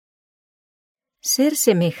Ser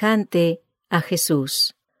semejante a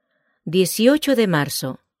Jesús. 18 de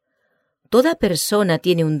marzo. Toda persona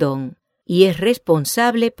tiene un don y es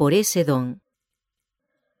responsable por ese don.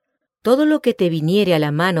 Todo lo que te viniere a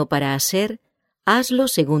la mano para hacer, hazlo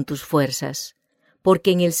según tus fuerzas, porque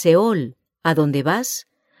en el Seol, a donde vas,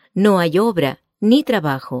 no hay obra, ni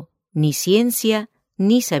trabajo, ni ciencia,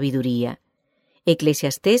 ni sabiduría.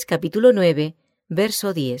 Eclesiastés capítulo 9,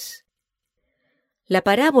 verso 10. La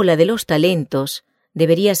parábola de los talentos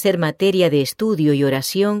debería ser materia de estudio y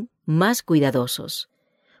oración más cuidadosos,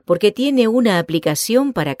 porque tiene una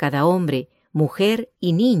aplicación para cada hombre, mujer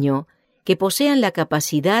y niño que posean la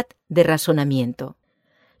capacidad de razonamiento.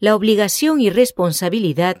 La obligación y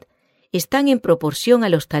responsabilidad están en proporción a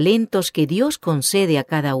los talentos que Dios concede a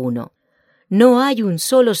cada uno. No hay un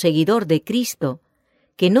solo seguidor de Cristo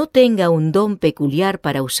que no tenga un don peculiar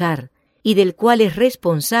para usar y del cual es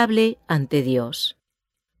responsable ante Dios.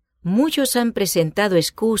 Muchos han presentado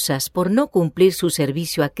excusas por no cumplir su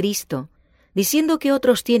servicio a Cristo, diciendo que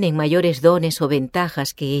otros tienen mayores dones o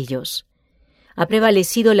ventajas que ellos. Ha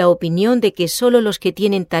prevalecido la opinión de que solo los que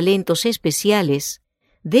tienen talentos especiales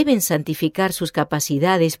deben santificar sus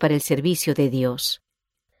capacidades para el servicio de Dios.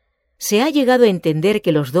 Se ha llegado a entender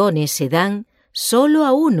que los dones se dan solo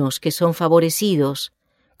a unos que son favorecidos,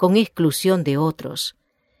 con exclusión de otros,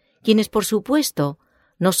 quienes por supuesto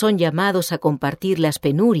no son llamados a compartir las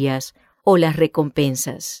penurias o las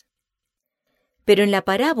recompensas. Pero en la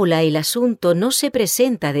parábola el asunto no se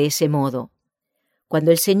presenta de ese modo.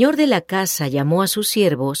 Cuando el señor de la casa llamó a sus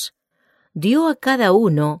siervos, dio a cada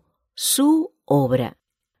uno su obra.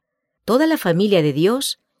 Toda la familia de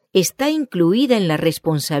Dios está incluida en la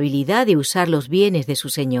responsabilidad de usar los bienes de su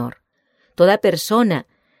Señor. Toda persona,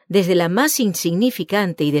 desde la más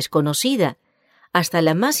insignificante y desconocida hasta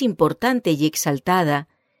la más importante y exaltada,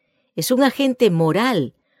 es un agente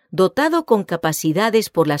moral dotado con capacidades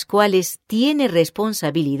por las cuales tiene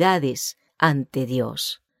responsabilidades ante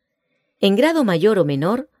Dios. En grado mayor o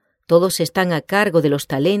menor, todos están a cargo de los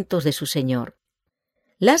talentos de su Señor.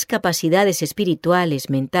 Las capacidades espirituales,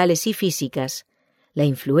 mentales y físicas, la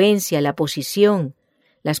influencia, la posición,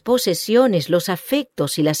 las posesiones, los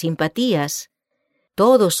afectos y las simpatías,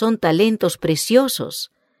 todos son talentos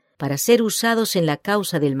preciosos para ser usados en la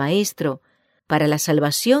causa del Maestro, para la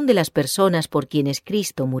salvación de las personas por quienes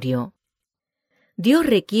Cristo murió. Dios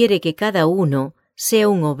requiere que cada uno sea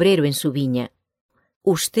un obrero en su viña.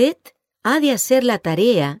 Usted ha de hacer la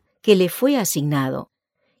tarea que le fue asignado,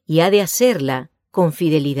 y ha de hacerla con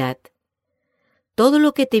fidelidad. Todo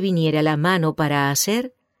lo que te viniera a la mano para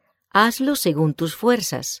hacer, hazlo según tus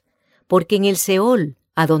fuerzas, porque en el Seol,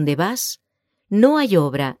 a donde vas, no hay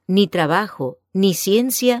obra, ni trabajo, ni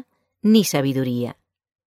ciencia, ni sabiduría.